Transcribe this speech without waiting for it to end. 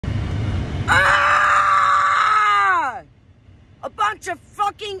bunch of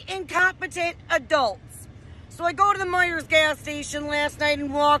fucking incompetent adults. So I go to the Myers gas station last night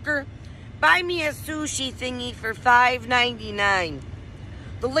in Walker, buy me a sushi thingy for $5.99.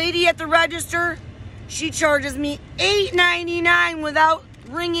 The lady at the register, she charges me $8.99 without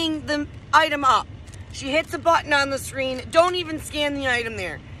ringing the item up. She hits a button on the screen, don't even scan the item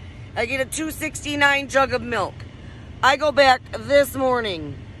there. I get a $2.69 jug of milk. I go back this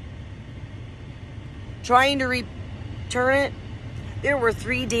morning trying to return it. There were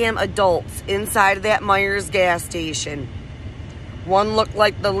 3 damn adults inside of that Myers gas station. One looked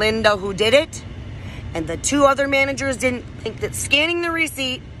like the Linda who did it, and the 2 other managers didn't think that scanning the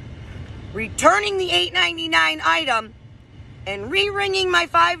receipt, returning the $8.99 item, and re-ringing my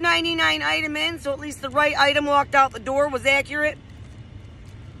 $5.99 item in so at least the right item walked out the door was accurate.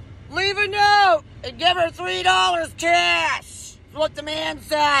 Leave a note and give her $3 cash, is what the man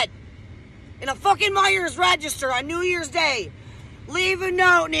said. In a fucking Myers register on New Year's Day. Leave a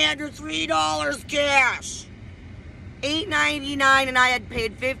note and add her $3 cash. $8.99 and I had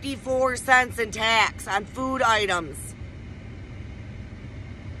paid 54 cents in tax on food items.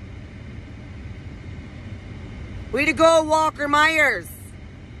 Way to go, Walker Myers.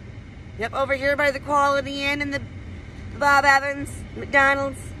 Yep, over here by the Quality Inn and the Bob Evans,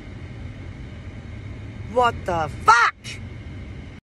 McDonald's. What the fuck?